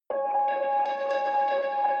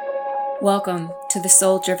Welcome to the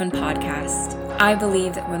Soul Driven Podcast. I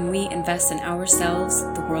believe that when we invest in ourselves,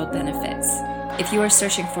 the world benefits. If you are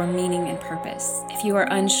searching for meaning and purpose, if you are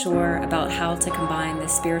unsure about how to combine the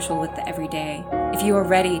spiritual with the everyday, if you are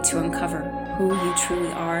ready to uncover who you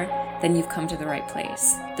truly are, then you've come to the right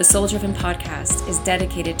place. The Soul Driven Podcast is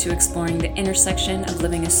dedicated to exploring the intersection of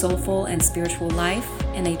living a soulful and spiritual life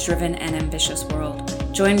in a driven and ambitious world.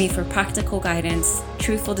 Join me for practical guidance,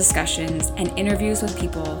 truthful discussions, and interviews with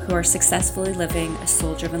people who are successfully living a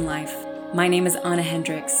soul-driven life. My name is Anna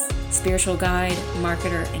Hendricks, spiritual guide,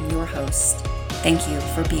 marketer, and your host. Thank you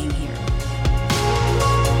for being here.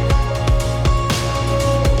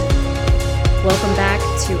 Welcome back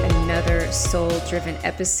to another soul-driven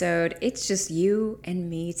episode. It's just you and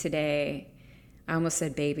me today. I almost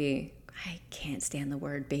said baby. I can't stand the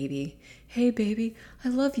word baby. Hey, baby. I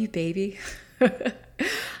love you, baby.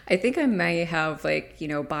 I think I may have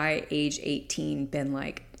by age 18 been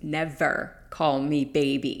like, never call me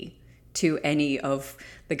baby to any of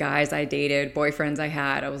the guys I dated, boyfriends I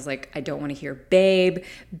had. I was like, I don't want to hear babe,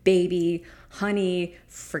 baby, honey,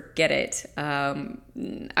 forget it.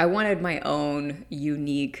 I wanted my own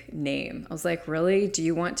unique name. I was like, really? Do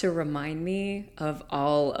you want to remind me of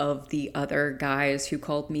all of the other guys who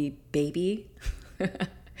called me baby?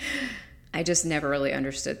 I just never really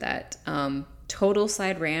understood that. Total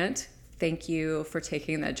side rant. Thank you for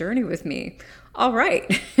taking that journey with me. All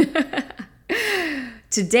right.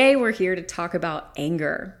 Today we're here to talk about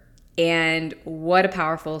anger. And what a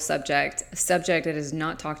powerful subject. A subject that is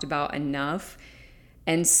not talked about enough.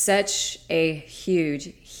 And such a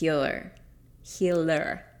huge healer.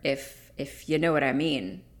 Healer, if you know what I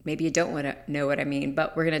mean. Maybe you don't want to know what I mean,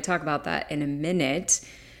 but we're going to talk about that in a minute.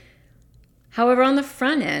 However, on the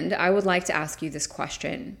front end, I would like to ask you this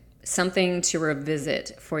question, something to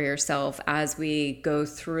revisit for yourself as we go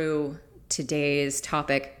through today's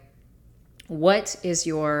topic. What is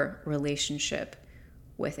your relationship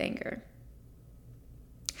with anger?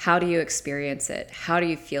 How do you experience it? How do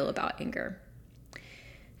you feel about anger?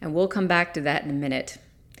 And we'll come back to that in a minute.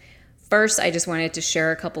 First, I just wanted to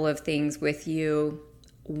share a couple of things with you.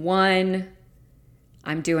 One,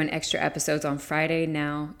 I'm doing extra episodes on Friday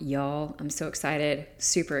now, y'all. I'm so excited,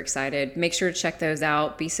 super excited. Make sure to check those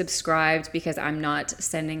out. Be subscribed because I'm not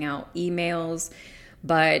sending out emails,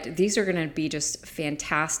 but these are going to be just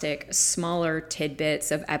fantastic, smaller tidbits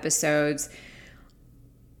of episodes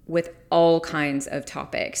with all kinds of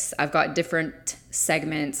topics. I've got different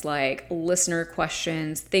segments like listener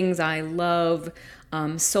questions, things I love,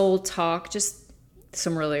 soul talk, just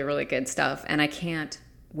some really, really good stuff. And I can't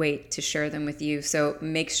wait to share them with you. So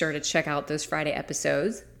make sure to check out those Friday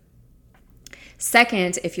episodes.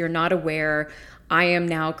 Second, if you're not aware, I am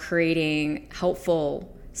now creating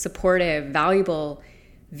helpful, supportive, valuable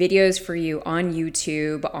videos for you on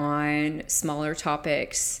YouTube on smaller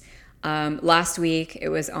topics. Last week, it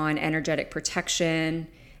was on energetic protection.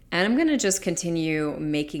 And I'm going to just continue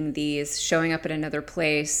making these, showing up at another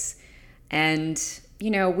place. And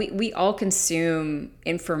we all consume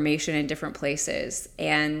information in different places,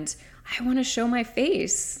 and I want to show my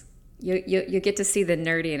face. You get to see the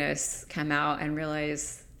nerdiness come out and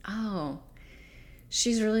realize, oh,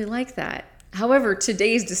 she's really like that. However,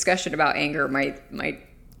 today's discussion about anger might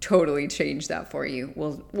totally change that for you.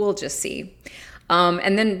 We'll just see.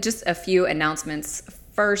 And then just a few announcements.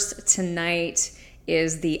 First, tonight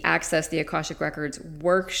is the Access the Akashic Records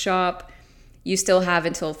workshop. You still have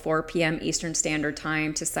until 4 p.m. Eastern Standard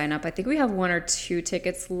Time to sign up. I think we have 1 or 2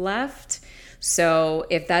 tickets left. So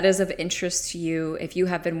if that is of interest to you, if you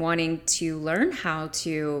have been wanting to learn how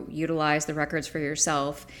to utilize the records for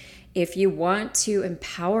yourself, if you want to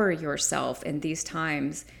empower yourself in these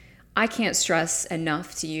times, I can't stress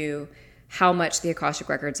enough to you how much the Akashic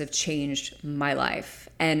Records have changed my life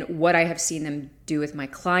and what I have seen them do with my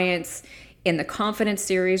clients in the Confidence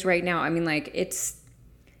series right now. I mean,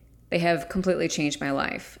 they have completely changed my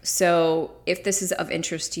life. So if this is of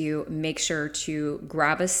interest to you, make sure to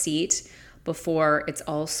grab a seat before it's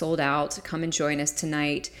all sold out. Come and join us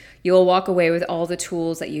tonight. You'll walk away with all the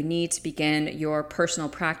tools that you need to begin your personal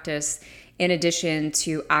practice, in addition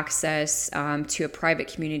to access to a private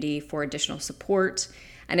community for additional support.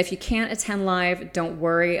 And if you can't attend live, don't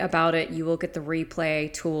worry about it. You will get the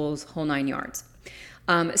replay, tools, whole 9 yards.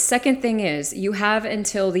 Second thing is, you have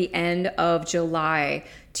until the end of July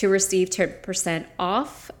to receive 10%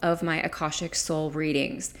 off of my Akashic Soul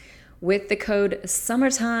readings. With the code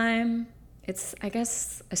SUMMERTIME, it's, I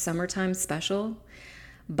guess, a summertime special.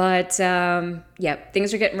 But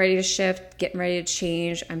things are getting ready to shift, getting ready to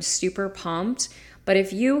change. I'm super pumped. But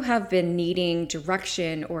if you have been needing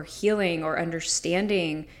direction or healing or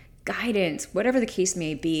understanding, guidance, whatever the case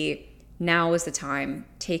may be, Now is the time.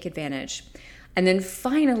 Take advantage. And then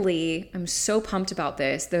finally, I'm so pumped about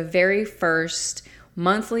this. The very first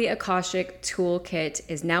monthly Akashic toolkit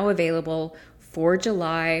is now available for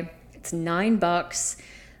July. It's $9.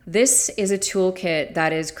 This is a toolkit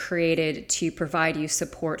that is created to provide you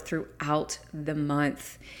support throughout the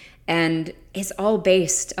month. And it's all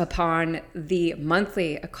based upon the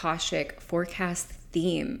monthly Akashic forecast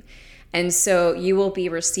theme. And so you will be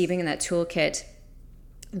receiving in that toolkit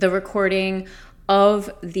the recording of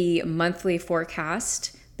the monthly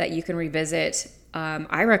forecast that you can revisit,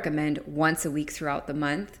 I recommend once a week throughout the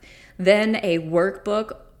month. Then a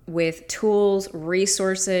workbook with tools,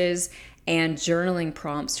 resources, and journaling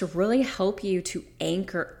prompts to really help you to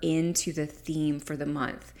anchor into the theme for the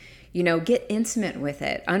month. Get intimate with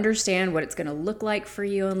it. Understand what it's going to look like for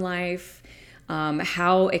you in life,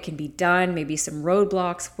 how it can be done, maybe some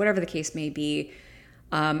roadblocks, whatever the case may be.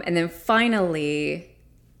 And then finally,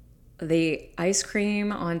 the ice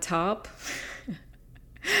cream on top.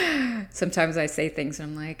 Sometimes I say things and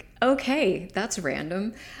I'm like, okay, that's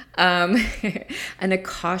random. An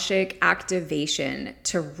Akashic activation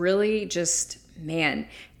to really just,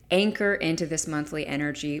 anchor into this monthly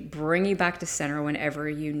energy, bring you back to center whenever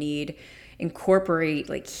you need, incorporate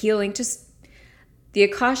like healing. Just the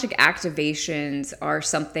Akashic activations are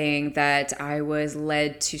something that I was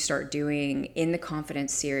led to start doing in the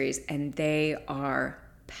Confidence series, and they are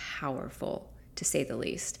powerful, to say the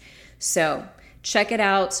least. So check it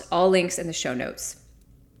out. All links in the show notes.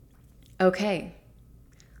 Okay,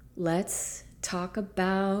 let's talk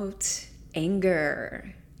about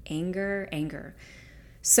anger. Anger.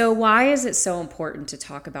 So why is it so important to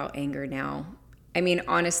talk about anger now?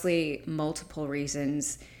 Honestly, multiple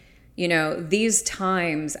reasons. These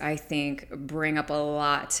times, I think, bring up a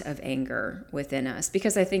lot of anger within us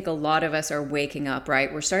because I think a lot of us are waking up,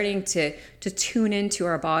 right? We're starting to tune into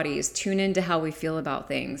our bodies, tune into how we feel about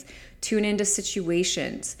things, tune into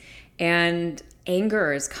situations, and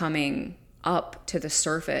anger is coming up to the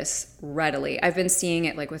surface readily. I've been seeing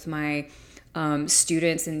it like with my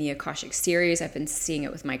students in the Akashic series. I've been seeing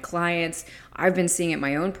it with my clients. I've been seeing it in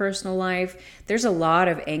my own personal life. There's a lot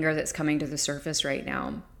of anger that's coming to the surface right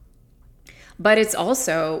now. But it's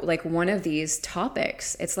also like one of these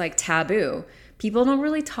topics. It's like taboo. People don't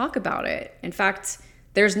really talk about it. In fact,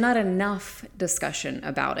 there's not enough discussion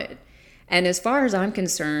about it. And as far as I'm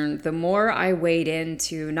concerned, the more I wade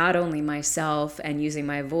into not only myself and using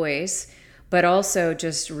my voice, but also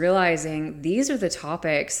just realizing these are the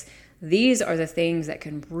topics, these are the things that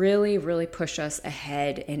can really, really push us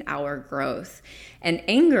ahead in our growth. And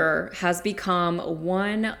anger has become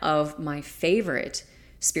one of my favorite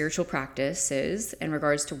spiritual practices in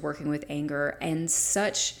regards to working with anger, and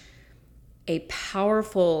such a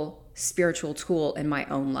powerful spiritual tool in my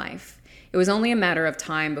own life. It was only a matter of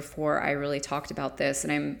time before I really talked about this,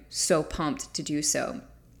 and I'm so pumped to do so.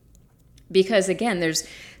 Because again,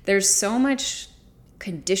 there's so much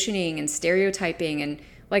conditioning and stereotyping, and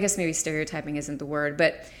well, I guess maybe stereotyping isn't the word,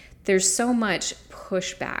 but there's so much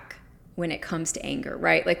pushback when it comes to anger,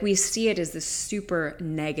 right? Like we see it as this super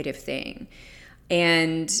negative thing.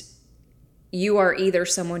 And you are either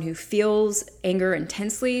someone who feels anger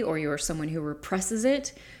intensely or you are someone who represses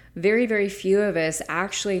it. Very, very few of us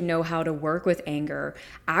actually know how to work with anger,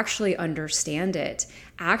 actually understand it,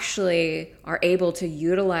 actually are able to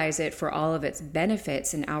utilize it for all of its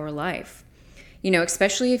benefits in our life.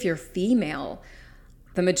 Especially if you're female,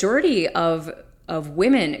 the majority of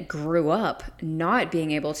women grew up not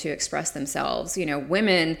being able to express themselves.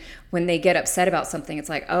 Women, when they get upset about something, it's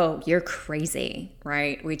like, oh, you're crazy,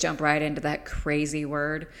 right? We jump right into that crazy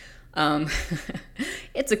word.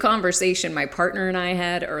 It's a conversation my partner and I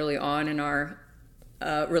had early on in our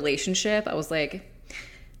relationship. I was like,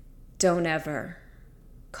 don't ever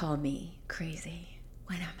call me crazy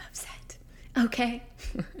when I'm upset, okay?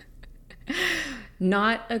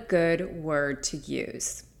 Not a good word to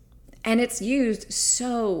use. And it's used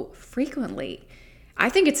so frequently. I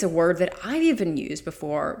think it's a word that I've even used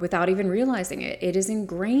before without even realizing it. It is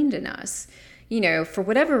ingrained in us. For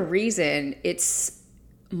whatever reason, it's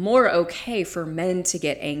more okay for men to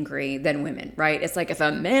get angry than women, right? It's like if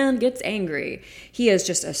a man gets angry, he is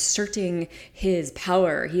just asserting his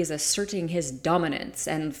power. He is asserting his dominance,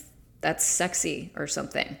 and that's sexy or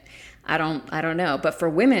something. I don't know. But for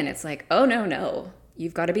women, it's like, oh, no.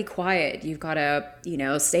 You've got to be quiet. You've got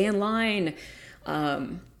to, stay in line.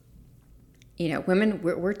 Women,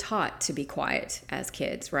 we're taught to be quiet as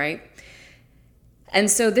kids, right? And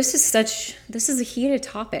so this is a heated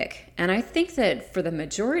topic. And I think that for the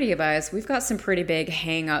majority of us, we've got some pretty big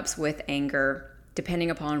hang-ups with anger, depending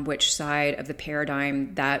upon which side of the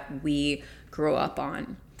paradigm that we grow up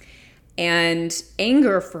on. And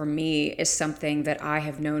anger for me is something that I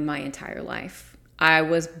have known my entire life. I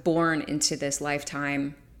was born into this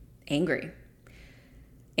lifetime angry.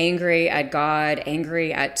 Angry at God,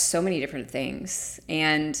 angry at so many different things.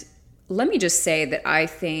 And let me just say that I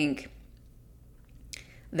think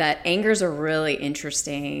that anger is a really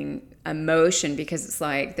interesting emotion, because it's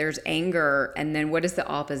like there's anger, and then what is the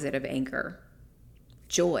opposite of anger?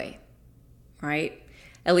 Joy, right?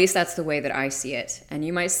 At least that's the way that I see it. And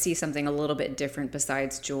you might see something a little bit different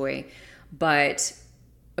besides joy. But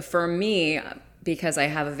for me, because I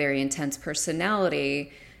have a very intense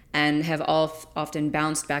personality and have often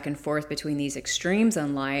bounced back and forth between these extremes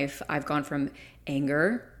in life, I've gone from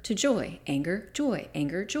anger to joy, anger,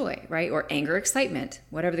 joy, right? Or anger, excitement,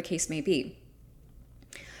 whatever the case may be.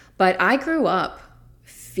 But I grew up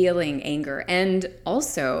feeling anger, and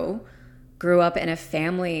also grew up in a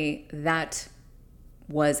family that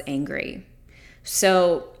was angry.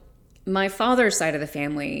 So my father's side of the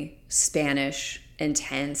family, Spanish,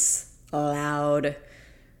 intense, loud,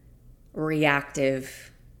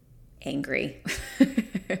 reactive, angry.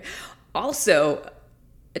 Also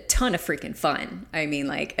a ton of freaking fun. I mean,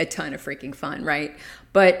 like a ton of freaking fun, right?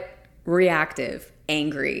 But reactive,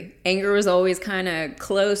 angry. Anger was always kind of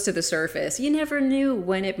close to the surface. You never knew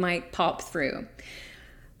when it might pop through.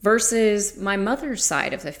 Versus my mother's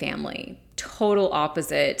side of the family, total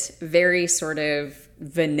opposite, very sort of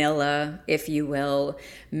vanilla, if you will,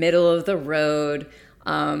 middle of the road.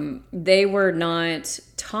 They were not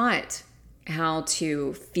taught how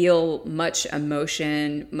to feel much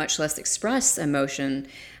emotion, much less express emotion.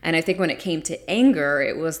 And I think when it came to anger,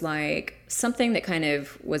 it was like something that kind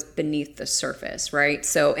of was beneath the surface, right?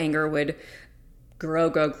 So anger would grow,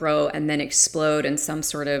 and then explode in some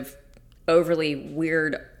sort of overly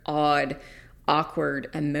weird, odd, awkward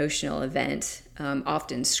emotional event,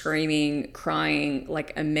 often screaming, crying,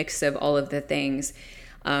 like a mix of all of the things.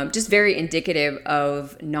 Just very indicative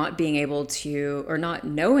of not being able to, or not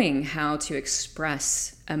knowing how to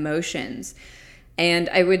express emotions. And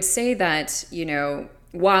I would say that,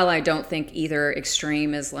 while I don't think either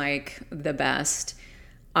extreme is like the best,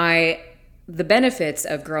 the benefits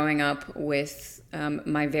of growing up with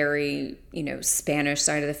my very, Spanish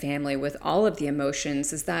side of the family with all of the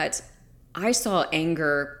emotions is that I saw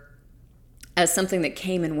anger as something that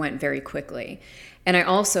came and went very quickly. And I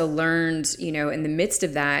also learned, in the midst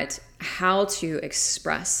of that, how to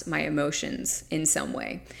express my emotions in some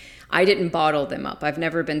way. I didn't bottle them up. I've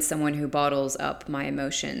never been someone who bottles up my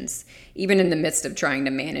emotions, even in the midst of trying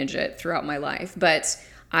to manage it throughout my life. But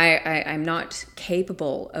I'm not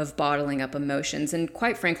capable of bottling up emotions. And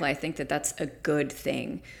quite frankly, I think that that's a good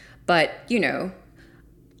thing. But,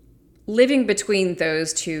 living between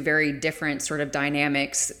those two very different sort of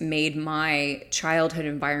dynamics made my childhood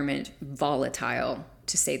environment volatile,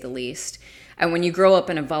 to say the least. And when you grow up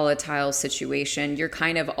in a volatile situation, you're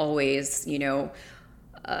kind of always,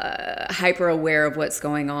 hyper aware of what's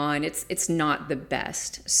going on. It's not the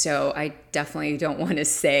best. So I definitely don't want to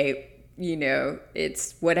say,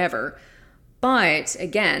 it's whatever. But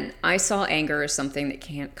again, I saw anger as something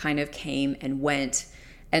that kind of came and went.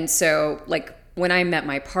 And so like when I met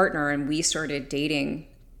my partner and we started dating,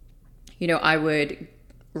 I would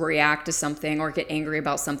react to something or get angry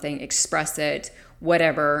about something, express it,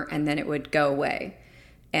 whatever, and then it would go away.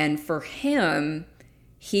 And for him,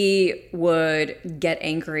 he would get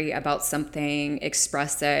angry about something,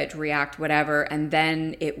 express it, react, whatever, and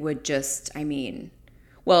then it would just,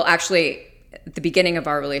 actually, at the beginning of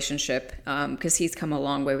our relationship, because he's come a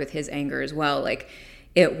long way with his anger as well, like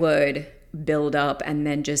it would build up and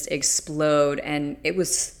then just explode. And it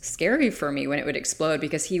was scary for me when it would explode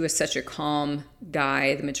because he was such a calm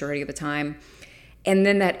guy the majority of the time. And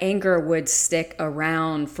then that anger would stick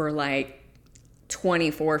around for like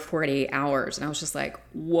 24, 48 hours. And I was just like,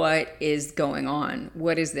 what is going on?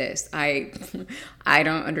 What is this? I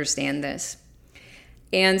don't understand this.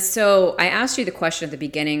 And so I asked you the question at the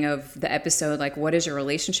beginning of the episode, like, what is your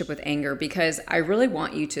relationship with anger? Because I really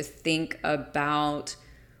want you to think about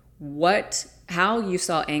how you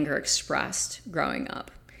saw anger expressed growing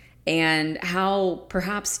up and how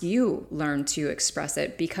perhaps you learned to express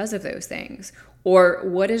it because of those things. Or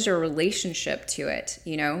what is your relationship to it,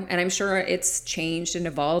 And I'm sure it's changed and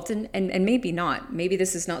evolved and maybe not. Maybe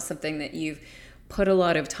this is not something that you've put a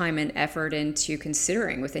lot of time and effort into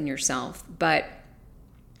considering within yourself. But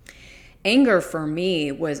anger for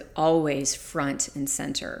me was always front and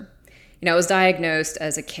center. I was diagnosed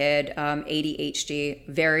as a kid, ADHD,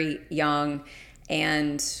 very young.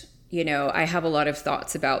 And, I have a lot of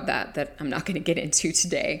thoughts about that I'm not going to get into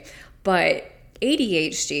today. But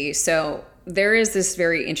ADHD, so there is this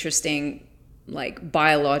very interesting like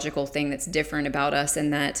biological thing that's different about us, in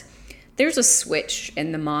that there's a switch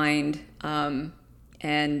in the mind,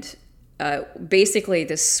 and basically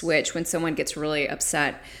this switch, when someone gets really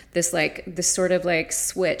upset, this sort of like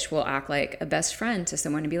switch will act like a best friend to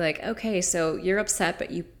someone and be like, okay, so you're upset,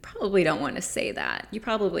 but you probably don't want to say that. You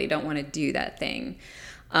probably don't want to do that thing.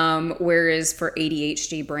 Whereas for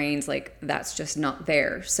ADHD brains, like that's just not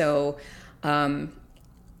there. So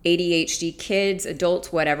ADHD kids,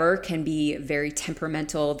 adults, whatever, can be very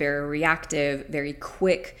temperamental, very reactive, very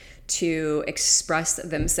quick to express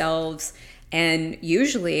themselves, and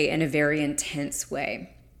usually in a very intense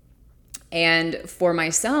way. And for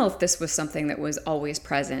myself, this was something that was always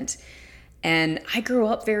present. And I grew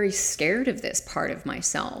up very scared of this part of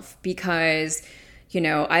myself because,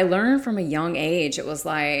 I learned from a young age. It was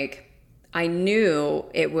like, I knew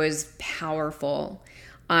it was powerful.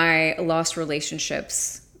 I lost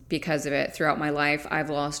relationships because of it throughout my life. I've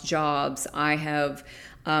lost jobs. I have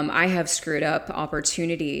screwed up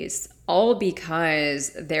opportunities, all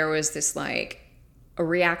because there was this like a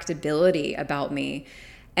reactability about me.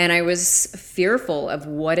 And I was fearful of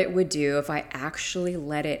what it would do if I actually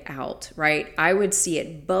let it out, right? I would see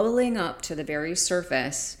it bubbling up to the very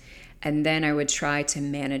surface, and then I would try to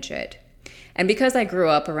manage it. And because I grew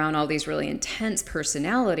up around all these really intense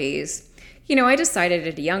personalities, I decided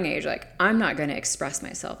at a young age, like, I'm not going to express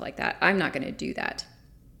myself like that. I'm not going to do that.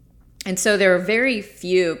 And so there are very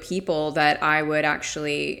few people that I would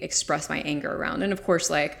actually express my anger around. And of course,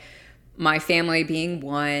 like my family being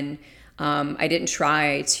one, I didn't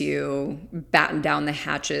try to batten down the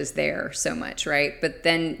hatches there so much, right? But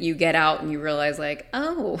then you get out and you realize like,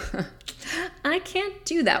 oh, I can't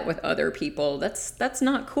do that with other people. That's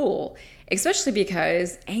not cool. Especially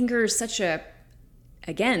because anger is such a,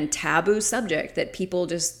 again, taboo subject that people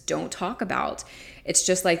just don't talk about. It's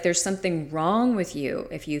just like there's something wrong with you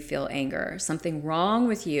if you feel anger, something wrong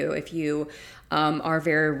with you if you are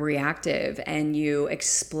very reactive and you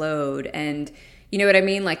explode. And you know what I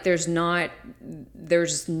mean? Like there's no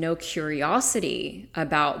curiosity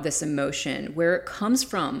about this emotion, where it comes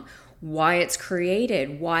from, why it's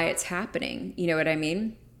created, why it's happening. You know what I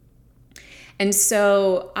mean? And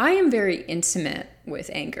so I am very intimate with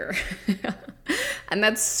anger. And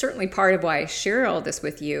that's certainly part of why I share all this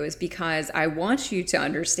with you, is because I want you to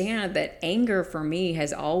understand that anger for me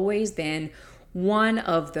has always been one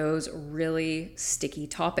of those really sticky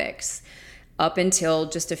topics up until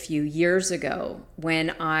just a few years ago,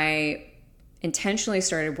 when I intentionally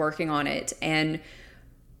started working on it and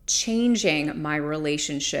changing my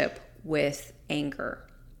relationship with anger.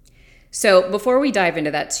 So before we dive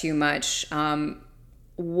into that too much,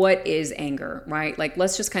 what is anger, right? Like,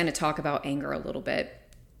 let's just kind of talk about anger a little bit.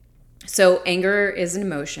 So anger is an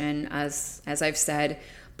emotion, as I've said,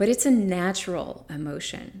 but it's a natural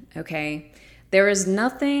emotion, okay? There is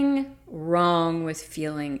nothing wrong with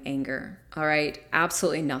feeling anger, all right?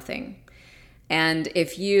 Absolutely nothing. And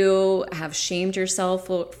if you have shamed yourself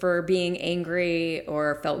for being angry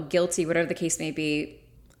or felt guilty, whatever the case may be,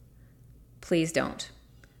 please don't.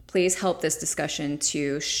 Please help this discussion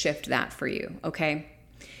to shift that for you, okay?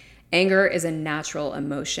 Anger is a natural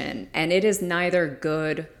emotion, and it is neither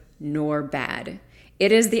good nor bad.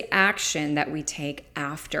 It is the action that we take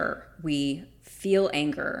after we feel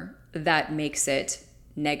anger that makes it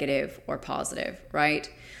negative or positive, right?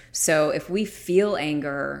 So if we feel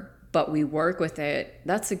anger, but we work with it,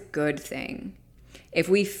 that's a good thing. If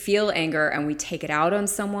we feel anger and we take it out on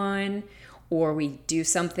someone, or we do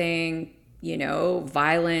something,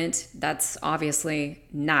 violent, that's obviously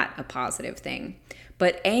not a positive thing.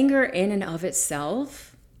 But anger in and of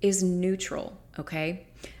itself is neutral, okay?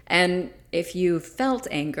 And if you felt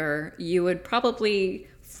anger, you would probably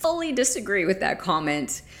fully disagree with that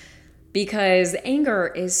comment, because anger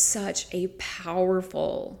is such a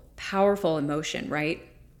powerful, powerful emotion, right?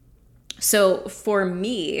 So for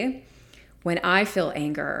me, when I feel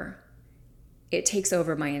anger, it takes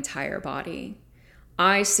over my entire body.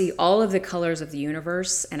 I see all of the colors of the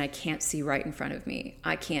universe, and I can't see right in front of me.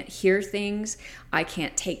 I can't hear things. I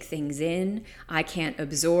can't take things in. I can't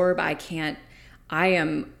absorb. I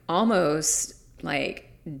am almost like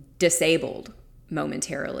disabled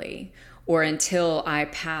momentarily, or until I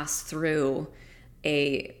pass through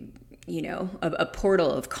a portal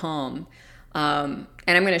of calm. And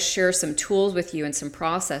I'm going to share some tools with you and some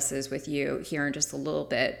processes with you here in just a little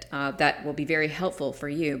bit that will be very helpful for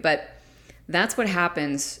you. But that's what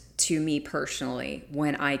happens to me personally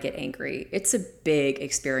when I get angry. It's a big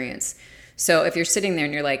experience. So if you're sitting there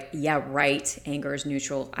and you're like, yeah, right, anger is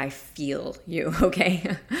neutral, I feel you,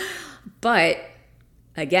 okay? But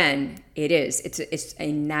again, it's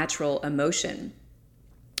a natural emotion.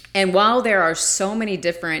 And while there are so many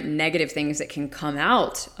different negative things that can come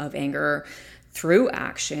out of anger through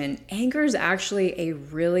action, anger is actually a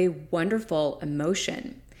really wonderful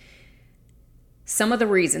emotion. Some of the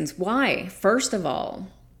reasons why: first of all,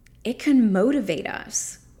 it can motivate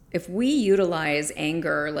us. If we utilize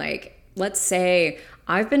anger, like, let's say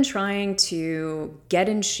I've been trying to get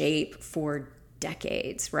in shape for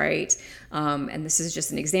decades, right? And this is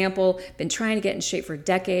just an example, been trying to get in shape for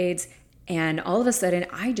decades, and all of a sudden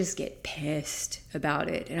I just get pissed about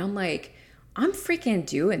it. And I'm like, I'm freaking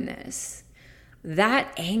doing this.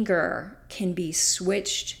 That anger can be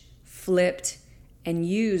switched, flipped, and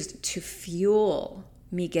used to fuel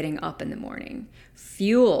me getting up in the morning,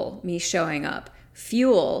 fuel me showing up,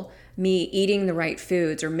 fuel me eating the right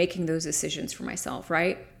foods or making those decisions for myself,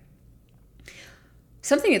 right?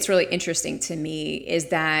 Something that's really interesting to me is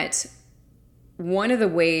that one of the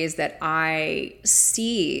ways that I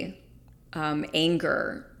see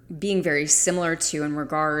anger being very similar to in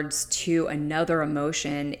regards to another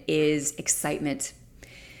emotion is excitement.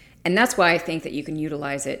 And that's why I think that you can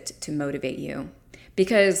utilize it to motivate you.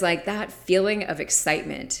 Because like that feeling of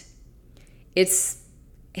excitement, it's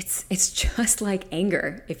just like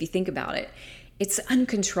anger if you think about it. It's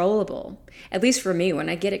uncontrollable. At least for me, when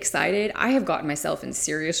I get excited, I have gotten myself in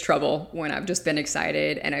serious trouble when I've just been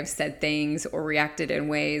excited and I've said things or reacted in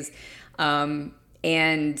ways. And,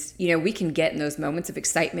 we can get in those moments of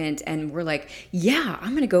excitement and we're like, yeah,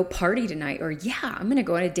 I'm going to go party tonight. Or yeah, I'm going to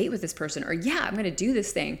go on a date with this person. Or yeah, I'm going to do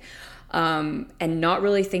this thing. And not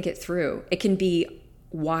really think it through. It can be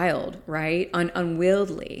wild, right?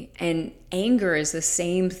 Unwieldy. And anger is the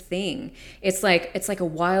same thing. It's like a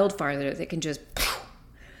wildfire that can just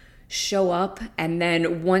show up. And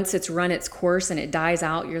then once it's run its course and it dies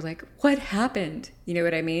out, you're like, what happened? You know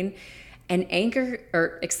what I mean? And anger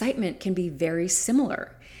or excitement can be very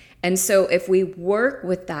similar. And so if we work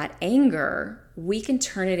with that anger, we can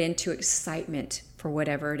turn it into excitement for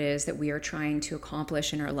whatever it is that we are trying to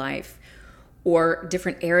accomplish in our life, or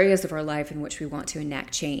different areas of our life in which we want to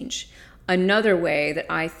enact change. Another way that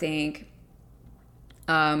I think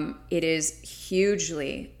it is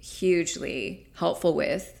hugely, hugely helpful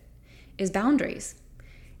with is boundaries.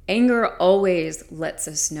 Anger always lets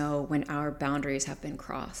us know when our boundaries have been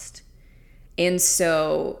crossed. And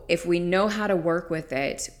so if we know how to work with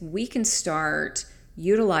it, we can start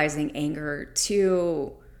utilizing anger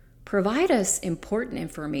to provide us important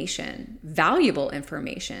information, valuable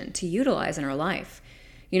information to utilize in our life.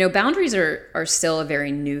 Boundaries are still a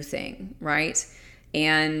very new thing, right?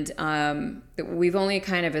 And we've only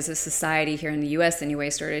kind of, as a society here in the US anyway,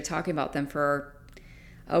 started talking about them for,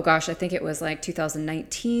 I think it was like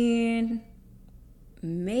 2019,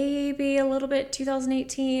 maybe a little bit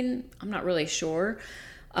 2018. I'm not really sure.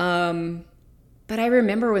 But I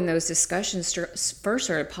remember when those discussions first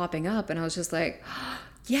started popping up and I was just like,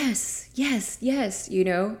 yes.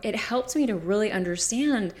 It helped me to really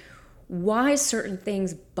understand why certain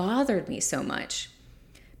things bothered me so much.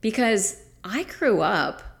 Because I grew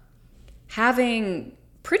up having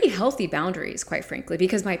pretty healthy boundaries, quite frankly,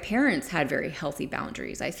 because my parents had very healthy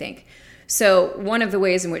boundaries, I think. So one of the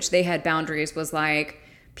ways in which they had boundaries was like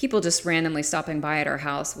people just randomly stopping by at our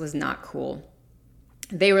house was not cool.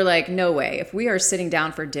 They were like, no way. If we are sitting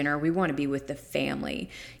down for dinner, we want to be with the family.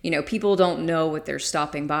 People don't know what they're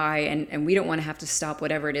stopping by, and we don't want to have to stop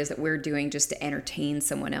whatever it is that we're doing just to entertain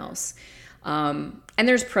someone else. And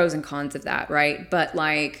there's pros and cons of that, right? But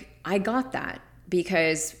like, I got that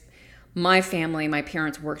because my family, my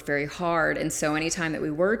parents worked very hard. And so anytime that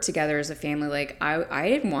we were together as a family, like I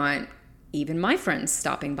didn't want even my friends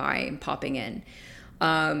stopping by and popping in.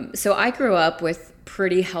 So I grew up with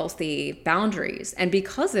pretty healthy boundaries. And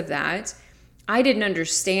because of that, I didn't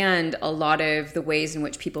understand a lot of the ways in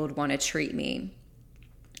which people would want to treat me.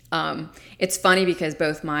 It's funny because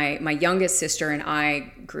both my youngest sister and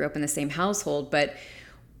I grew up in the same household, but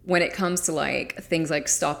when it comes to like things like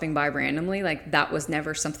stopping by randomly, like that was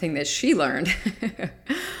never something that she learned.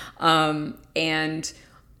 And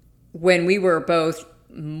when we were both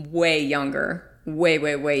way younger,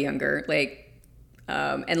 way younger,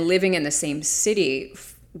 and living in the same city,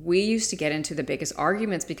 we used to get into the biggest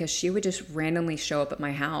arguments because she would just randomly show up at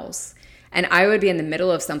my house. And I would be in the middle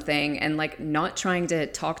of something and like not trying to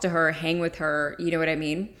talk to her, hang with her, you know what I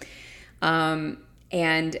mean?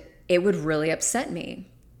 And it would really upset me.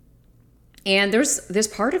 And there's this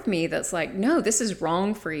part of me that's like, no, this is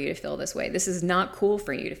wrong for you to feel this way. This is not cool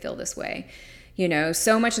for you to feel this way.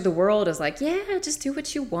 So much of the world is like, yeah, just do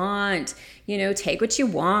what you want, take what you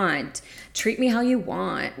want, treat me how you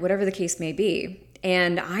want, whatever the case may be.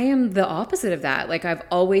 And I am the opposite of that. Like, I've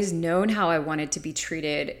always known how I wanted to be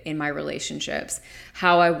treated in my relationships,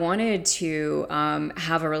 how I wanted to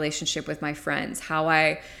have a relationship with my friends, how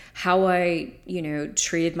I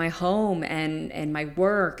treated my home and my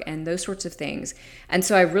work and those sorts of things. And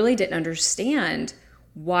so I really didn't understand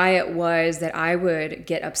why it was that I would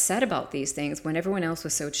get upset about these things when everyone else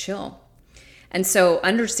was so chill. And so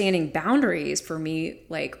understanding boundaries for me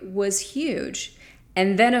was huge.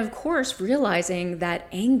 And then, of course, realizing that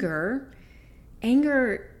anger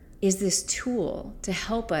is this tool to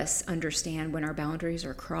help us understand when our boundaries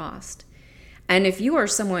are crossed. And if you are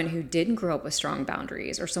someone who didn't grow up with strong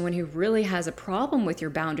boundaries, or someone who really has a problem with your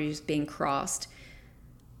boundaries being crossed,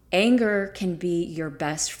 anger can be your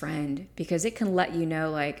best friend, because it can let you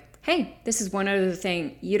know, hey, this is one other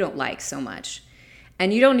thing you don't like so much.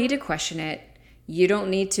 And you don't need to question it. You don't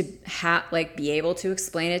need to be able to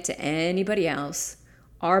explain it to anybody else.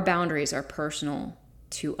 Our boundaries are personal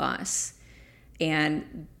to us.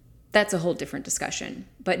 And that's a whole different discussion.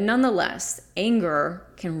 But nonetheless, anger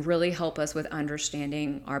can really help us with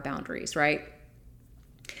understanding our boundaries, right?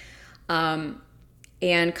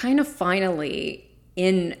 And kind of finally,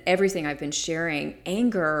 in everything I've been sharing,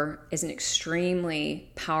 anger is an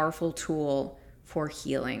extremely powerful tool for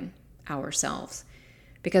healing ourselves.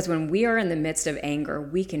 Because when we are in the midst of anger,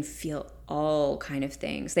 we can feel all kind of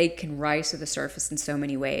things. They can rise to the surface in so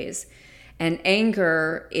many ways. And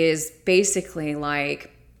anger is basically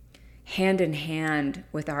like hand in hand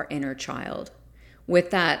with our inner child,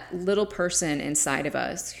 with that little person inside of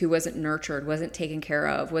us who wasn't nurtured, wasn't taken care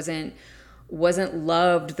of, wasn't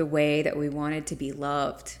loved the way that we wanted to be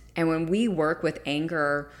loved. And when we work with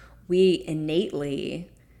anger, we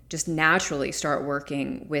innately just naturally start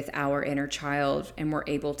working with our inner child, and we're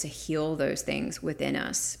able to heal those things within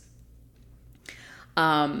us.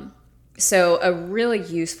 So a really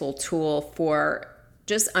useful tool for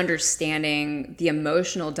just understanding the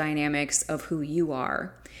emotional dynamics of who you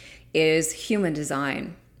are is human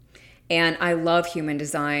design. And I love human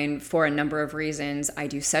design for a number of reasons. I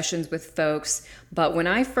do sessions with folks, but when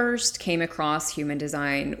I first came across human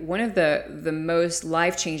design, one of the most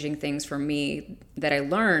life-changing things for me that I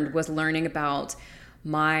learned was learning about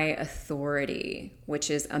my authority,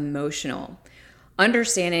 which is emotional.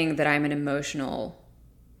 Understanding that I'm an emotional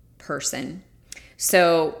person.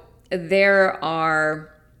 So there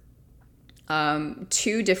are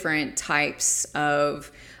two different types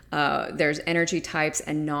of there's energy types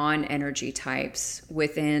and non-energy types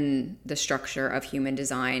within the structure of human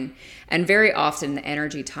design. And very often the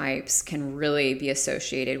energy types can really be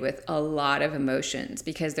associated with a lot of emotions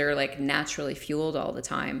because they're naturally fueled all the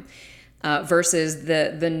time, versus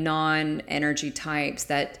the non-energy types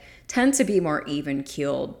that tend to be more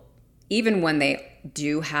even-keeled. Even when they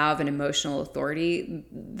do have an emotional authority,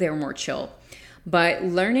 they're more chill. But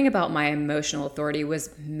learning about my emotional authority was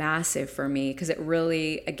massive for me because it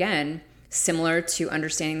really, again, similar to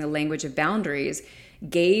understanding the language of boundaries,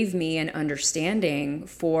 gave me an understanding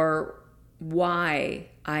for why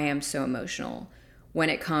I am so emotional when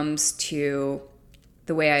it comes to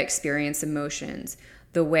the way I experience emotions,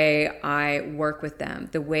 the way I work with them,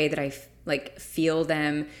 the way that I feel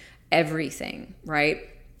them, everything, right?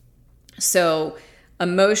 So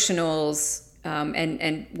emotionals,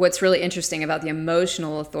 and what's really interesting about the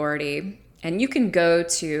emotional authority, and you can go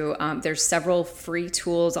to, there's several free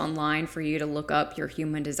tools online for you to look up your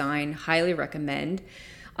human design. Highly recommend,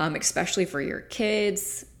 especially for your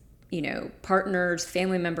kids, partners,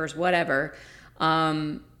 family members, whatever.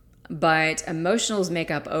 But emotionals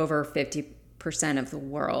make up over 50% of the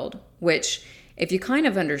world, which if you kind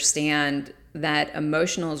of understand that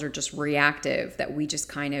emotionals are just reactive, that we just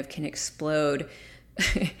kind of can explode,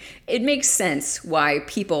 it makes sense why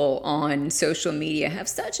people on social media have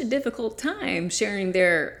such a difficult time sharing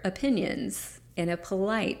their opinions in a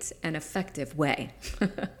polite and effective way.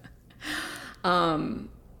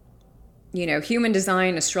 Human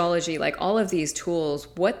design, astrology, all of these tools,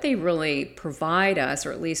 what they really provide us,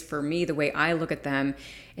 or at least for me, the way I look at them,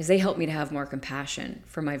 is they help me to have more compassion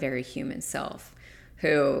for my very human self,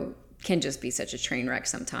 who can just be such a train wreck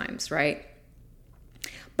sometimes, right?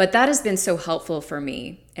 But that has been so helpful for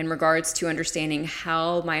me in regards to understanding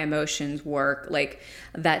how my emotions work,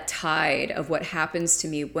 that tide of what happens to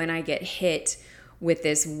me when I get hit with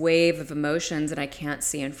this wave of emotions that I can't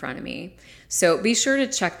see in front of me. So be sure to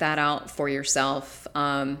check that out for yourself.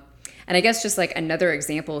 And I guess just another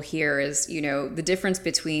example here is, the difference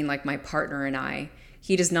between my partner and I.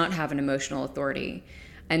 He does not have an emotional authority.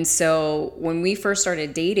 And so when we first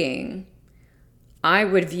started dating, I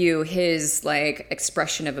would view his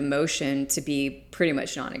expression of emotion to be pretty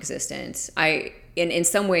much non-existent. I in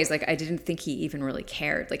some ways, like, I didn't think he even really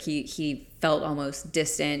cared. Like, he felt almost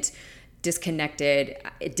distant, disconnected.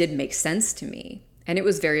 It didn't make sense to me. And it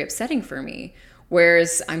was very upsetting for me.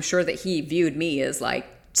 Whereas I'm sure that he viewed me as like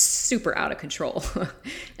super out of control.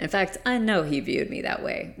 In fact, I know he viewed me that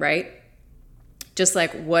way, right? Just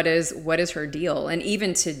like, what is her deal? And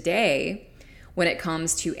even today, when it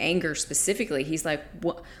comes to anger specifically, he's like,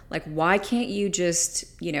 what, like, why can't you just,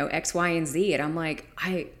 X, Y, and Z? And I'm like,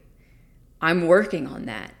 I'm working on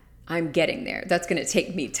that. I'm getting there. That's going to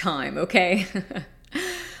take me time. Okay.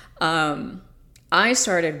 I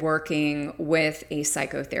started working with a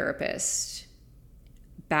psychotherapist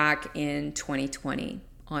back in 2020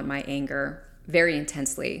 on my anger very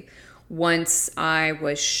intensely. Once I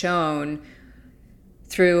was shown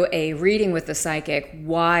through a reading with the psychic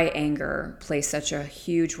why anger plays such a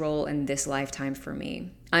huge role in this lifetime for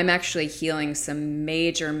me. I'm actually healing some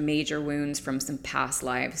major, major wounds from some past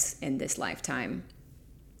lives in this lifetime.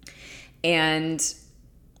 And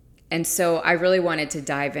so I really wanted to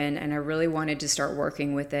dive in, and I really wanted to start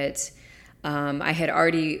working with it. I had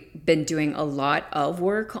already been doing a lot of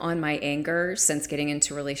work on my anger since getting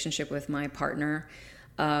into a relationship with my partner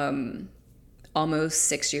almost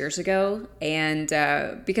 6 years ago, and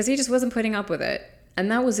because he just wasn't putting up with it. And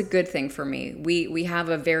that was a good thing for me. We have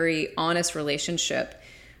a very honest relationship,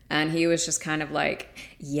 and he was just kind of like,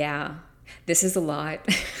 yeah, this is a lot.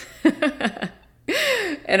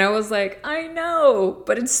 And I was like, I know,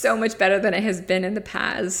 but it's so much better than it has been in the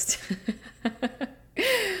past.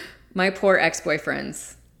 My poor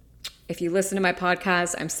ex-boyfriends. If you listen to my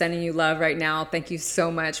podcast, I'm sending you love right now. Thank you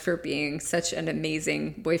so much for being such an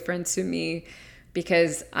amazing boyfriend to me,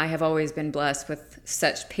 because I have always been blessed with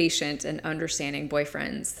such patient and understanding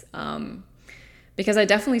boyfriends. Because I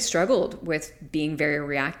definitely struggled with being very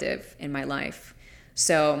reactive in my life.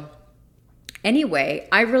 So anyway,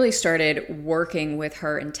 I really started working with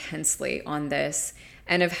her intensely on this,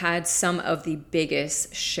 and have had some of the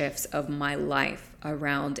biggest shifts of my life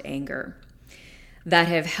around anger that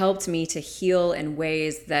have helped me to heal in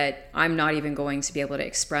ways that I'm not even going to be able to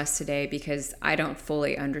express today because I don't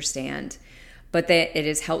fully understand. But that it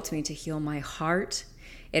has helped me to heal my heart.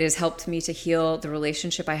 It has helped me to heal the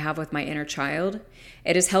relationship I have with my inner child.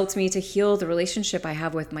 It has helped me to heal the relationship I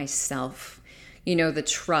have with myself. The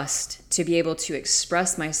trust to be able to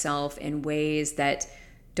express myself in ways that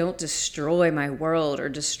don't destroy my world or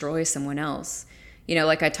destroy someone else.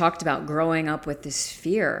 Like I talked about growing up with this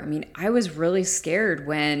fear. I mean, I was really scared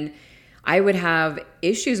when I would have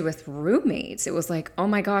issues with roommates. It was like, oh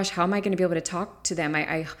my gosh, how am I going to be able to talk to them?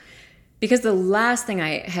 Because the last thing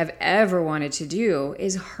I have ever wanted to do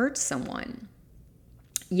is hurt someone.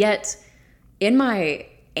 Yet in my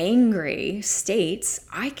angry states,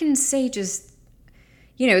 I can say just,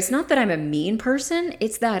 it's not that I'm a mean person.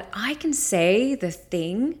 It's that I can say the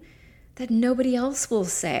thing that nobody else will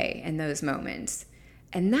say in those moments.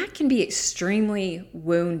 And that can be extremely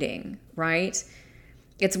wounding, right?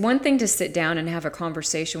 It's one thing to sit down and have a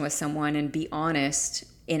conversation with someone and be honest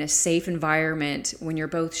in a safe environment when you're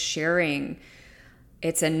both sharing.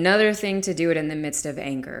 It's another thing to do it in the midst of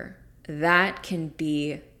anger. That can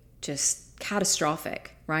be just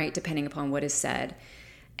catastrophic, right? Depending upon what is said.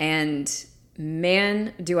 And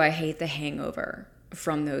man, do I hate the hangover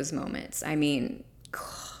from those moments. I mean,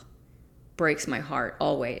 breaks my heart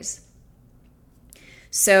always.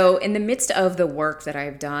 So in the midst of the work that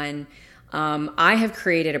I've done, I have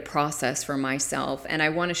created a process for myself, and I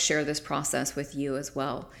want to share this process with you as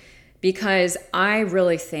well, because I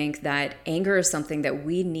really think that anger is something that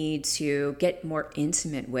we need to get more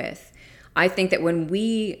intimate with. I think that when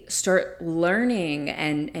we start learning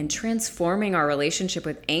and transforming our relationship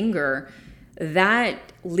with anger,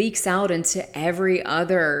 that leaks out into every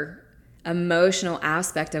other emotional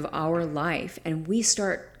aspect of our life, and we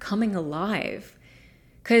start coming alive.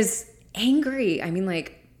 Because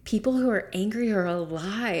people who are angry are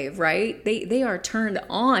alive, right? They are turned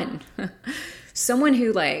on. Someone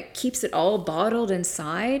who keeps it all bottled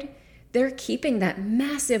inside, they're keeping that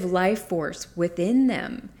massive life force within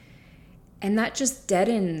them. And that just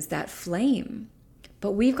deadens that flame.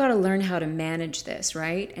 But we've got to learn how to manage this,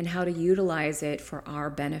 right? And how to utilize it for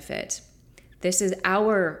our benefit. This is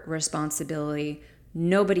our responsibility,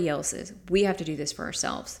 nobody else's. We have to do this for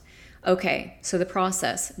ourselves. Okay, so the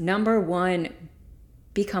process. Number one,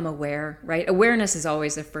 become aware, right? Awareness is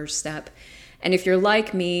always the first step. And if you're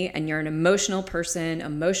like me and you're an emotional person,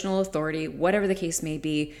 emotional authority, whatever the case may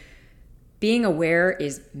be, being aware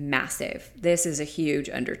is massive. This is a huge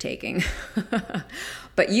undertaking.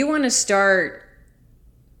 But you want to start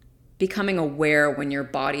becoming aware when your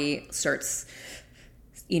body starts,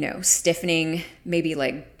 stiffening, maybe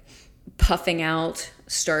puffing out,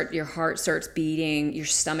 your heart starts beating, your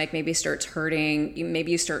stomach maybe starts hurting,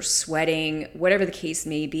 maybe you start sweating, whatever the case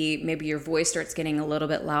may be, maybe your voice starts getting a little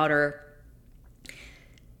bit louder.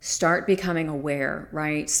 Start becoming aware,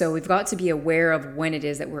 right? So we've got to be aware of when it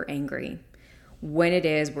is that we're angry, when it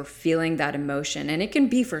is we're feeling that emotion. And it can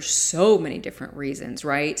be for so many different reasons,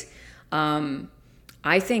 right?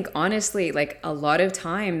 I think honestly, like a lot of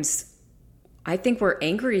times, I think we're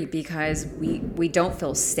angry because we don't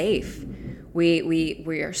feel safe. We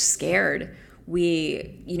are scared.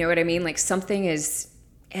 You know what I mean? Like something is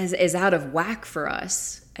out of whack for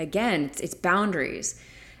us. Again, it's boundaries.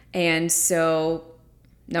 And so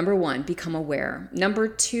number one, become aware. Number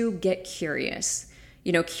two, get curious.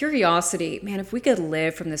 Curiosity, man, if we could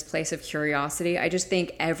live from this place of curiosity, I just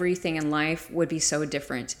think everything in life would be so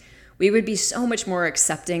different. We would be so much more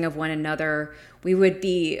accepting of one another. We would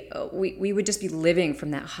just be living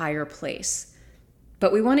from that higher place.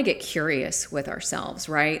 But we want to get curious with ourselves,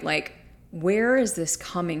 right? Like, where is this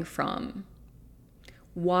coming from?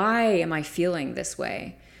 Why am I feeling this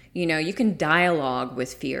way? You can dialogue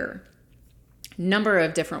with fear. Number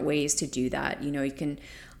of different ways to do that. You can,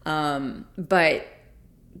 but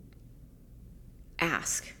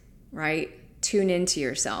ask, right? Tune into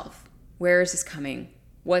yourself. Where is this coming?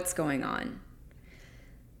 What's going on?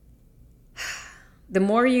 The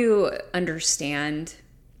more you understand,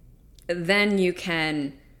 then you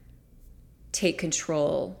can take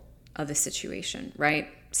control of the situation, right?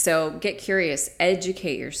 So get curious,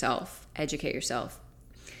 educate yourself.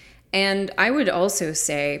 And I would also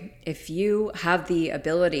say, if you have the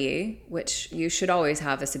ability, which you should always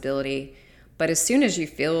have this ability, but as soon as you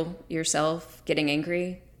feel yourself getting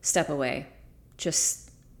angry, step away.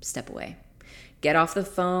 Just step away. Get off the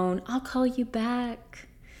phone. I'll call you back.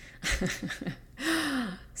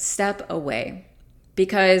 Step away.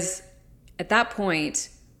 Because at that point,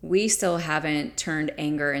 we still haven't turned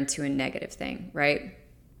anger into a negative thing, right?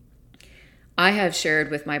 I have shared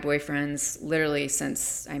with my boyfriends literally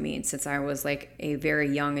since I was like a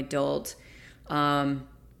very young adult. Hey,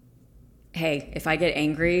 if I get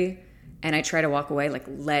angry and I try to walk away, like,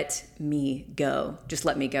 let me go. Just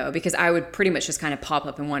let me go. Because I would pretty much just kind of pop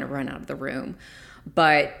up and want to run out of the room.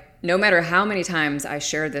 But no matter how many times I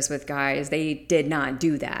shared this with guys, they did not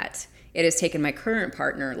do that. It has taken my current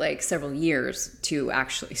partner like several years to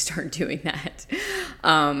actually start doing that.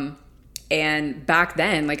 And back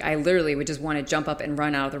then, like, I literally would just want to jump up and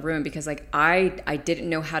run out of the room because like I didn't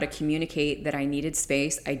know how to communicate that I needed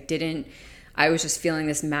space. I was just feeling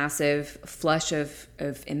this massive flush of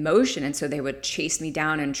emotion. And so they would chase me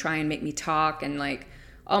down and try and make me talk and like,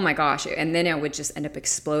 oh my gosh. And then I would just end up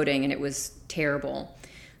exploding and it was terrible.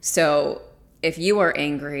 So if you are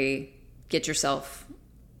angry, get yourself,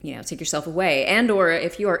 take yourself away. And or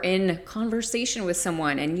if you are in conversation with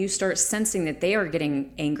someone and you start sensing that they are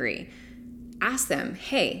getting angry, ask them,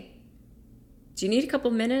 hey, do you need a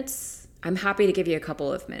couple minutes? I'm happy to give you a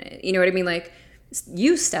couple of minutes. You know what I mean? Like,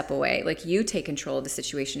 you step away, like you take control of the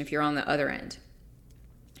situation if you're on the other end.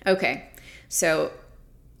 Okay, so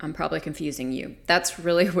I'm probably confusing you. That's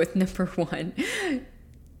really with number one.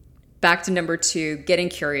 Back to number two, getting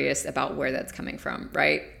curious about where that's coming from,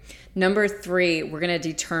 right? Number three, we're going to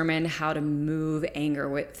determine how to move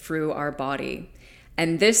anger through our body.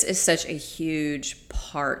 And this is such a huge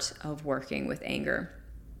part of working with anger.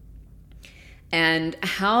 And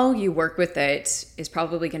how you work with it is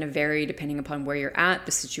probably going to vary depending upon where you're at,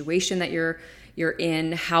 the situation that you're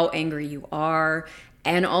in, how angry you are,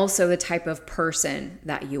 and also the type of person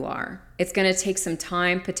that you are. It's going to take some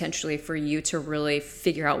time potentially for you to really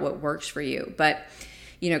figure out what works for you. But,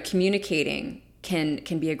 communicating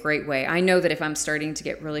can be a great way. I know that if I'm starting to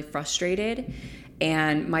get really frustrated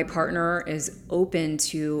and my partner is open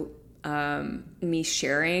to me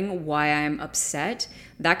sharing why I'm upset,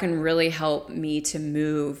 that can really help me to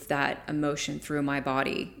move that emotion through my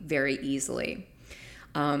body very easily.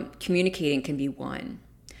 Communicating can be one.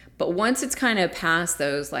 But once it's kind of past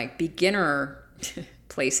those like beginner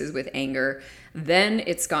places with anger, then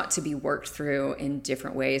it's got to be worked through in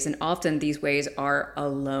different ways. And often these ways are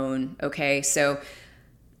alone, okay? So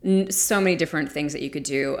many different things that you could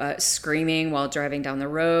do. Screaming while driving down the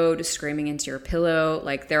road, screaming into your pillow.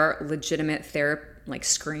 Like, there are legitimate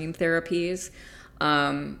scream therapies.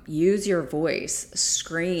 Use your voice,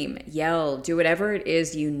 scream, yell, do whatever it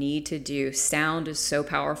is you need to do. Sound is so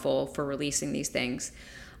powerful for releasing these things.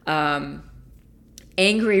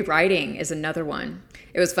 Angry writing is another one.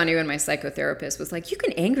 It was funny when my psychotherapist was like, you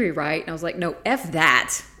can angry write. And I was like, no, F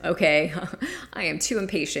that. Okay. I am too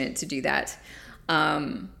impatient to do that.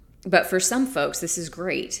 But for some folks, this is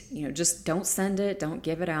great. Just don't send it, don't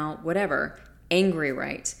give it out, whatever. Angry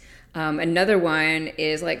write. Another one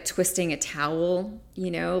is like twisting a towel,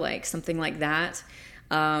 like something like that.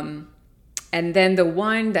 And then the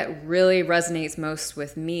one that really resonates most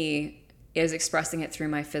with me is expressing it through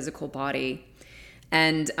my physical body.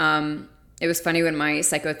 And it was funny when my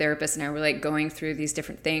psychotherapist and I were like going through these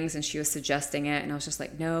different things and she was suggesting it. And I was just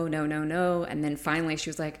like, no, no, no, no. And then finally she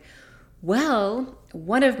was like, well,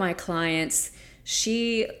 one of my clients,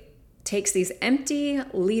 she takes these empty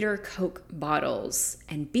liter Coke bottles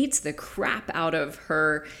and beats the crap out of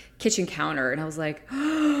her kitchen counter. And I was like,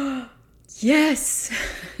 oh, yes.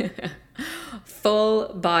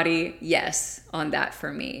 Full body yes on that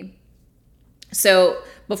for me. So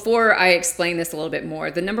before I explain this a little bit more,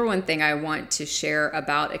 the number one thing I want to share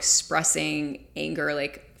about expressing anger,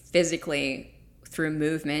 like physically through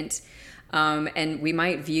movement, and we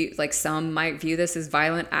might view, like some might view this as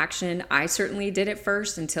violent action. I certainly did it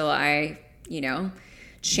first until I,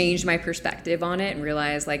 changed my perspective on it and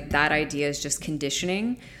realized like that idea is just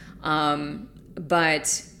conditioning.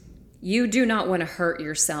 But you do not want to hurt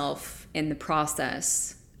yourself in the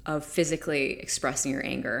process of physically expressing your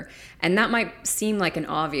anger. And that might seem like an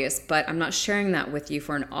obvious, but I'm not sharing that with you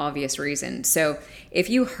for an obvious reason. So if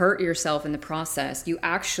you hurt yourself in the process, you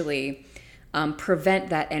actually prevent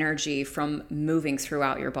that energy from moving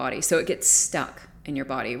throughout your body. So it gets stuck in your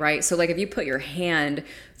body, right? So like if you put your hand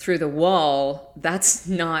through the wall, that's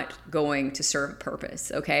not going to serve a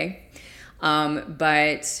purpose, okay?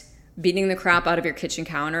 But beating the crap out of your kitchen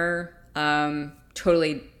counter,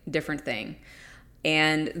 totally different thing.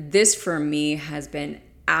 And this for me has been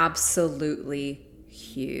absolutely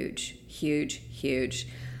huge, huge, huge.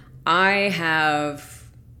 I have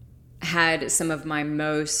had some of my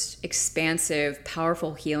most expansive,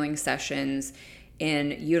 powerful healing sessions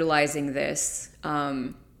in utilizing this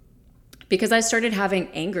because I started having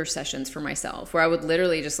anger sessions for myself where I would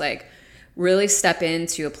literally just like really step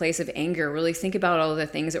into a place of anger, really think about all the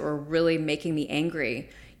things that were really making me angry,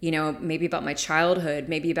 maybe about my childhood,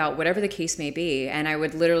 maybe about whatever the case may be. And I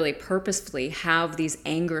would literally purposefully have these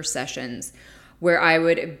anger sessions where I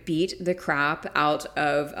would beat the crap out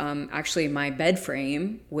of actually my bed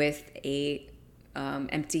frame with a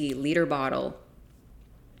empty liter bottle.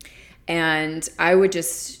 And I would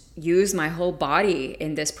just use my whole body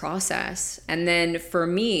in this process. And then for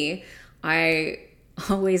me, I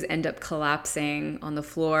always end up collapsing on the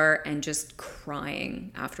floor and just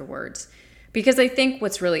crying afterwards. Because I think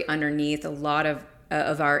what's really underneath a lot of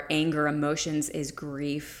our anger emotions is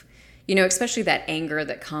grief. Especially that anger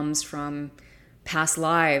that comes from past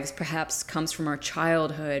lives, perhaps comes from our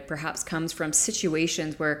childhood, perhaps comes from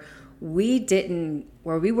situations where we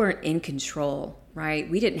weren't in control, right?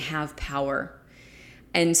 We didn't have power.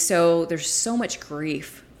 And so there's so much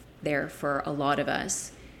grief there for a lot of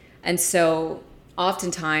us. And so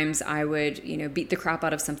oftentimes I would, beat the crap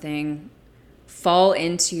out of something, fall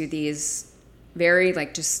into these very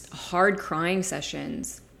like just hard crying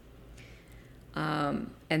sessions, and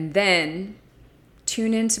then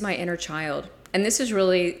tune into my inner child. And this is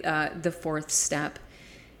really the fourth step,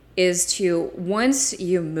 is to, once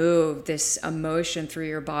you move this emotion through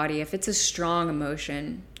your body, if it's a strong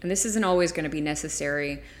emotion, and this isn't always going to be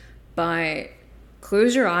necessary, but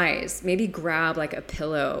close your eyes, maybe grab like a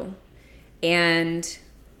pillow and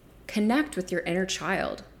connect with your inner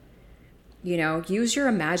child. Use your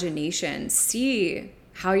imagination, see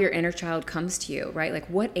how your inner child comes to you, right? Like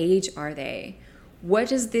what age are they?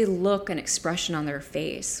 What is the look and expression on their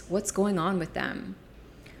face? What's going on with them?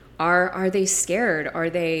 Are they scared? Are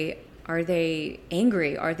they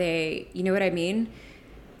angry? Are they, you know what I mean?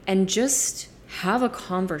 And just have a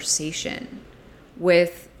conversation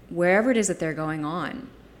with wherever it is that they're going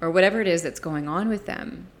on, or whatever it is that's going on with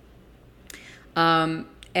them.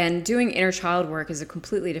 And doing inner child work is a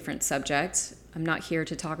completely different subject. I'm not here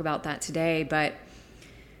to talk about that today, but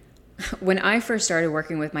when I first started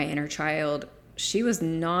working with my inner child, she was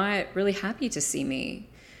not really happy to see me.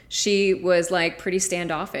 She was like pretty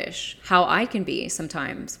standoffish, how I can be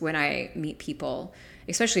sometimes when I meet people,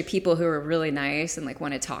 especially people who are really nice and like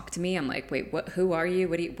want to talk to me. I'm like, wait, who are you?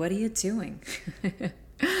 What are you doing?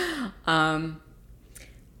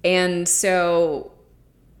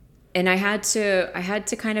 And I had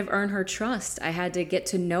to kind of earn her trust. I had to get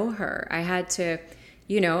to know her. I had to,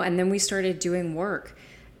 and then we started doing work.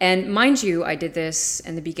 And mind you, I did this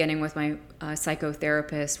in the beginning with my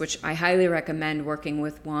psychotherapist, which I highly recommend working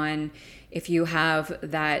with one if you have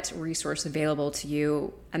that resource available to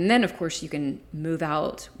you. And then, of course, you can move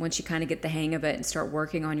out once you kind of get the hang of it and start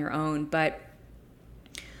working on your own. But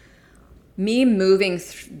me moving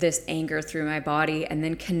this anger through my body and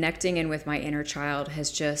then connecting in with my inner child has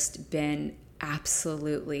just been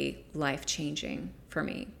absolutely life-changing for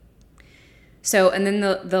me. So, and then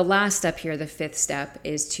the last step here, the fifth step,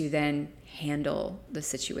 is to then handle the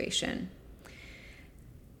situation.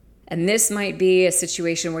 And this might be a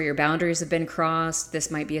situation where your boundaries have been crossed. This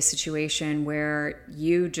might be a situation where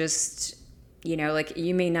you just, like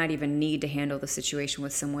you may not even need to handle the situation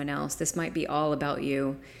with someone else. This might be all about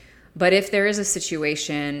you. But if there is a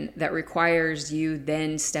situation that requires you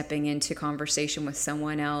then stepping into conversation with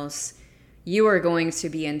someone else, you are going to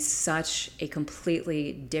be in such a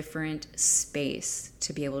completely different space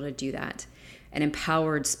to be able to do that. An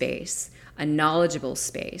empowered space, a knowledgeable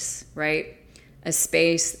space, right? A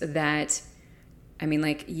space that,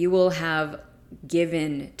 you will have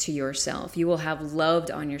given to yourself. You will have loved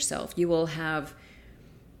on yourself. You will have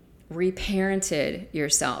reparented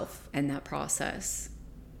yourself in that process.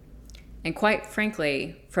 And quite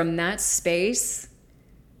frankly, from that space,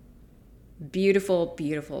 beautiful,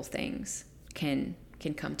 beautiful things can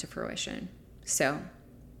come to fruition. So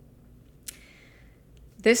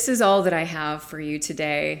this is all that I have for you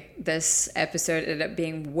today. This episode ended up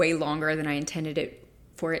being way longer than I intended it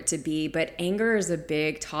for it to be, but anger is a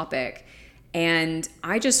big topic. And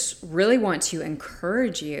I just really want to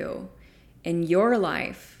encourage you in your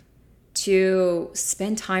life to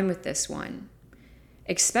spend time with this one,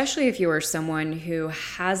 especially if you are someone who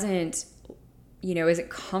isn't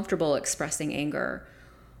comfortable expressing anger,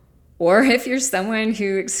 or if you're someone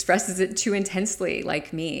who expresses it too intensely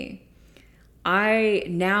like me. I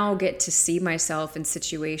now get to see myself in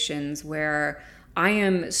situations where I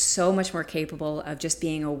am so much more capable of just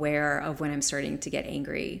being aware of when I'm starting to get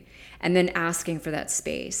angry, and then asking for that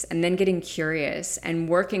space, and then getting curious and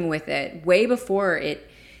working with it way before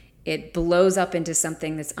it blows up into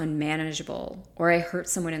something that's unmanageable or I hurt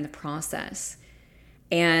someone in the process.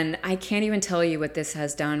 And I can't even tell you what this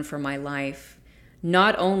has done for my life,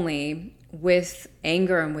 not only with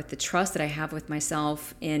anger and with the trust that I have with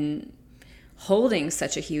myself in holding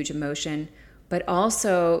such a huge emotion, but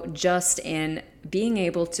also just in being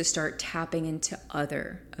able to start tapping into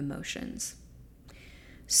other emotions.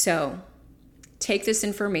 So take this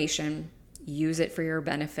information, use it for your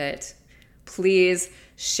benefit. Please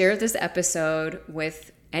share this episode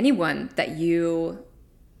with anyone that you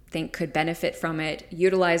think could benefit from it,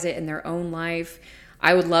 utilize it in their own life.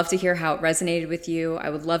 I would love to hear how it resonated with you. I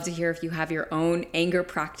would love to hear if you have your own anger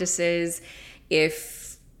practices.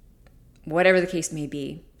 If whatever the case may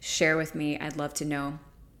be, share with me. I'd love to know.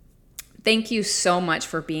 Thank you so much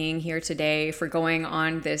for being here today, for going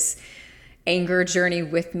on this anger journey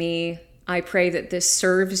with me. I pray that this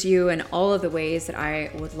serves you in all of the ways that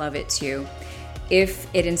I would love it to. If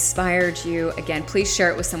it inspired you, again, please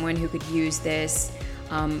share it with someone who could use this.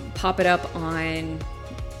 Pop it up on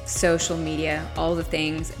social media, all the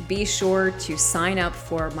things. Be sure to sign up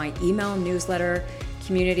for my email newsletter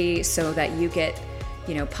community so that you get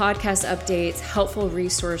podcast updates, helpful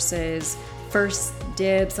resources, first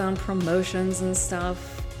dibs on promotions and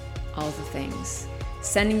stuff, all the things.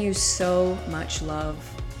 Sending you so much love.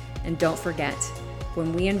 And don't forget,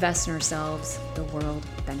 when we invest in ourselves, the world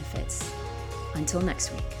benefits. Until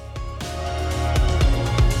next week.